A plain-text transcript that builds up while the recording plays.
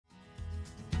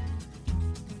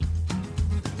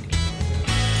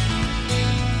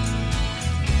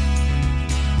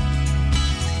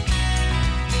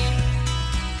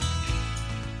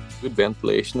good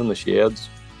ventilation in the sheds,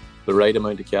 the right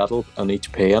amount of cattle in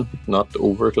each pen, not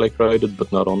overly crowded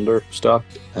but not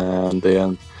understocked, and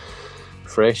then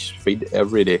fresh feed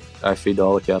every day. I feed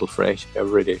all the cattle fresh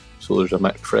every day, so there's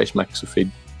a fresh mix of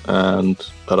feed, and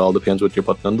it all depends what you're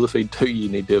putting into the feed too. You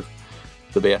need to have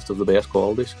the best of the best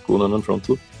qualities going in front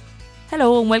of them.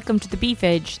 Hello and welcome to the Beef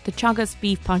Edge, the Teagasc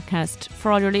Beef podcast,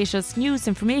 for all your latest news,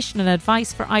 information and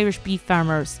advice for Irish beef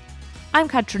farmers. I'm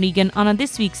Catherine Egan, and on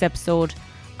this week's episode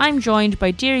I'm joined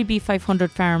by DairyBeef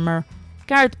 500 farmer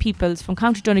Gareth Peoples from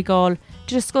County Donegal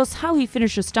to discuss how he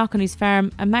finishes stock on his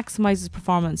farm and maximises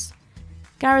performance.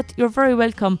 Gareth, you're very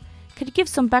welcome. Can you give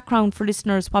some background for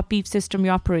listeners what beef system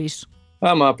you operate?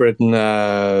 I'm operating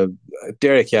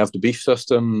dairy calf to beef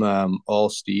system, all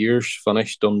steers,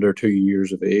 finished under 2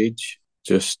 years of age.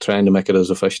 Just trying to make it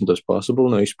as efficient as possible.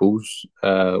 And I suppose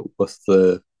with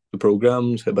the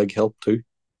programmes, a big help too.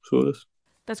 So it is.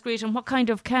 That's great. And what kind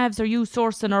of calves are you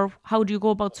sourcing, or how do you go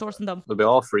about sourcing them? They'll be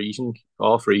all freezing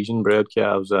bred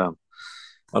calves. A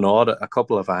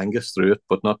couple of Angus through it,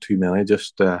 but not too many,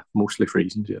 just mostly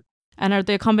freezing. Yeah. And are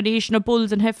they a combination of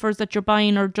bulls and heifers that you're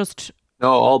buying, or just...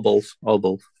 No, all bulls.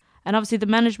 And obviously the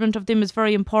management of them is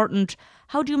very important.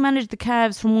 How do you manage the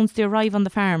calves from once they arrive on the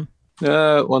farm?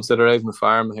 Once they arrive on the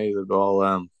farm, hey,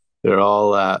 they're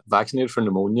all vaccinated for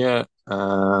pneumonia,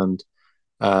 and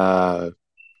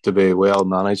to be well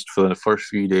managed for the first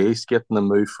few days, getting them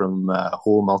moved from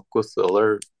whole milk with the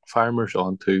other farmers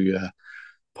onto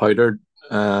powdered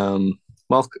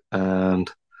milk,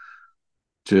 and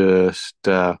just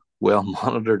well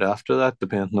monitored after that,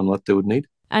 depending on what they would need.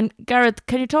 And Gareth,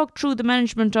 can you talk through the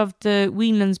management of the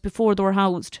weanlings before they were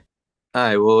housed?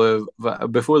 Aye, well,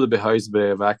 before they be housed,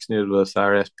 they be vaccinated with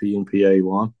RSP and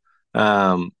PA1,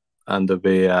 and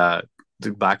the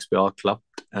backs be all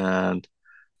clipped, and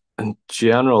in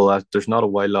general, there's not a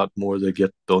wild lot more they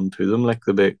get done to them. Like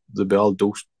they be all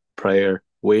dosed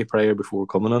way prior before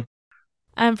coming in.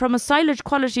 And from a silage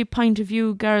quality point of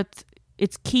view, Gareth,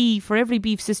 it's key for every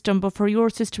beef system, but for your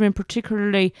system in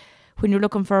particularly, when you're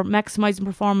looking for maximising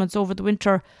performance over the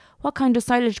winter, what kind of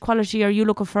silage quality are you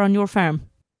looking for on your farm?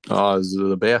 Oh, it's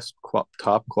the best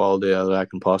top quality that I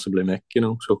can possibly make,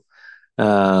 So,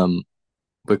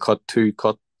 we cut two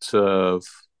cuts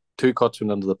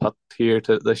went into the pit here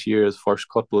this year. The first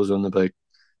cut was on about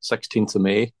 16th of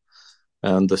May,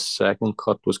 and the second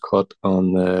cut was cut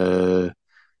on the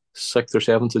 6th or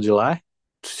 7th of July.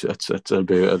 It'll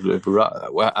be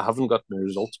I haven't got the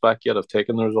results back yet. I've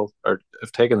taken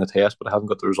the test, but I haven't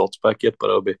got the results back yet. But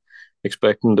I'll be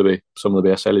expecting to be some of the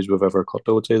best silage we've ever cut,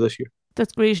 I would say, this year.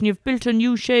 That's great. And you've built a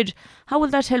new shed. How will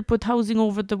that help with housing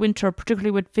over the winter, particularly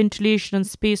with ventilation and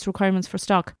space requirements for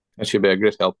stock? It should be a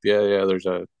great help. Yeah. There's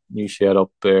a new shed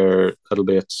up there. It'll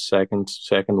be its second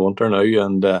winter now,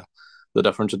 and the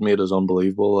difference it made is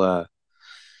unbelievable.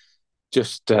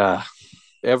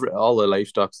 All the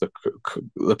livestock,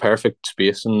 the perfect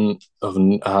spacing,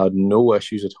 had no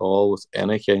issues at all with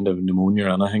any kind of pneumonia or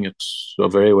anything. It's a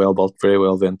very well built, very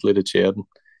well ventilated shed, and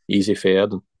easy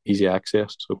fed and easy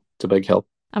access, so it's a big help.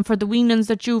 And for the weanlings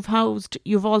that you've housed,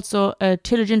 you've also a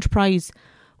tillage enterprise.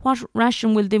 What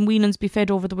ration will them weanlings be fed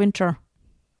over the winter?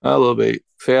 They'll be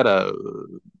fed.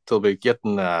 They'll be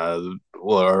getting.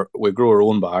 We grow our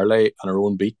own barley and our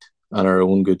own beet and our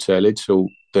own good silage, so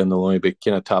then they'll only be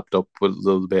kind of topped up with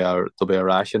there'll be a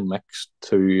ration mix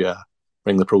to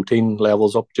bring the protein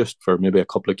levels up, just for maybe a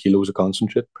couple of kilos of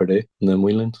concentrate per day, and then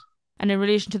weanlings. And in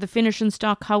relation to the finishing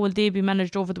stock, how will they be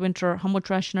managed over the winter? How much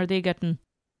ration are they getting?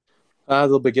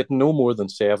 They'll be getting no more than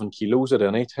 7 kilos at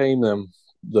any time.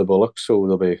 The bullocks, so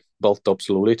they'll be built up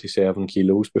slowly to 7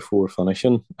 kilos before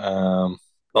finishing.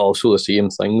 Also the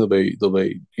same thing. They'll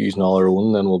be using all our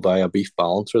own. Then we'll buy a beef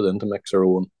balancer then to mix our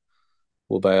own.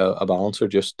 We'll buy a balancer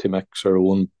just to mix our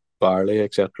own barley,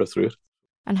 etc. through it.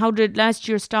 And how did last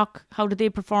year's stock? How did they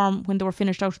perform when they were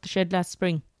finished out of the shed last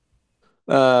spring?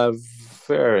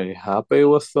 Very happy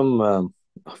with them.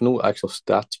 I've no actual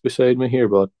stats beside me here,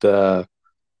 but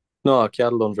no,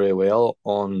 cattle done very well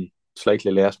on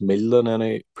slightly less meal than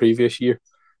any previous year.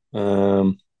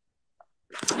 I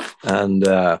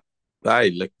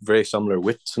like very similar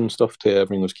weights and stuff to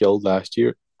everything was killed last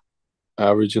year,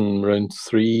 averaging around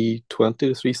 320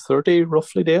 to 330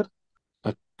 roughly dead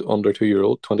at under 2 year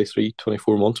old, 23,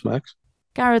 24 months max.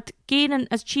 Gareth, gaining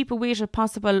as cheap a weight as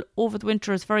possible over the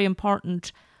winter is very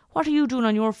important. What are you doing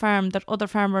on your farm that other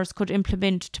farmers could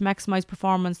implement to maximise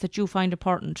performance that you find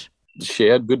important? The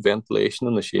shed, good ventilation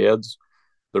in the sheds,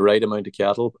 the right amount of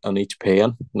cattle in each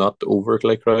pen, not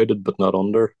overly crowded but not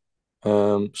under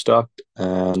stocked,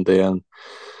 and then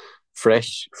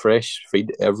fresh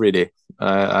feed every day.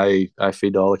 I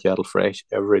feed all the cattle fresh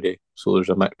every day. So there's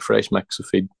a fresh mix of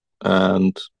feed,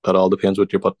 and it all depends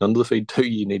what you're putting into the feed too.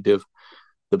 You need to have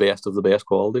the best of the best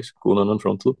qualities going on in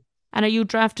front of them. And are you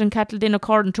drafting cattle in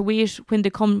according to weight when they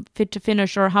come fit to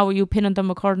finish, or how are you pinning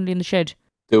them accordingly in the shed?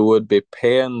 They would be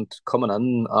penned coming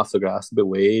in off the grass to be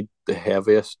weighed the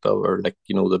heaviest, or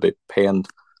they'd be penned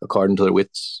according to their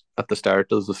weights at the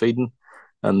start of the feeding,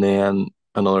 and then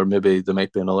there might be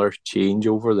another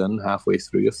changeover then halfway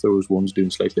through if there was ones doing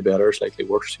slightly better, slightly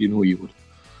worse. You would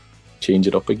change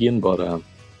it up again, but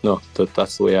no,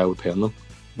 that's the way I would pen them.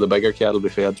 The bigger cattle be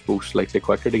fed both slightly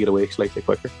quicker to get away slightly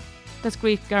quicker. That's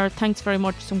great, Gareth. Thanks very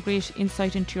much. Some great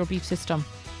insight into your beef system.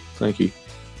 Thank you.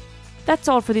 That's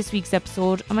all for this week's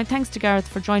episode, and my thanks to Gareth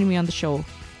for joining me on the show.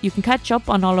 You can catch up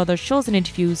on all other shows and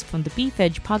interviews from the Beef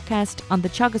Edge podcast on the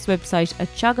Teagasc website at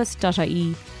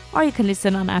teagasc.ie, or you can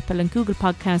listen on Apple and Google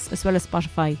Podcasts as well as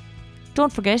Spotify.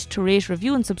 Don't forget to rate,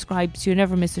 review and subscribe so you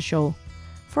never miss a show.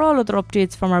 For all other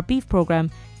updates from our beef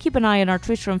programme, keep an eye on our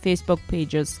Twitter and Facebook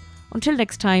pages. Until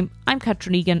next time, I'm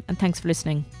Catherine Egan, and thanks for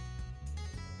listening.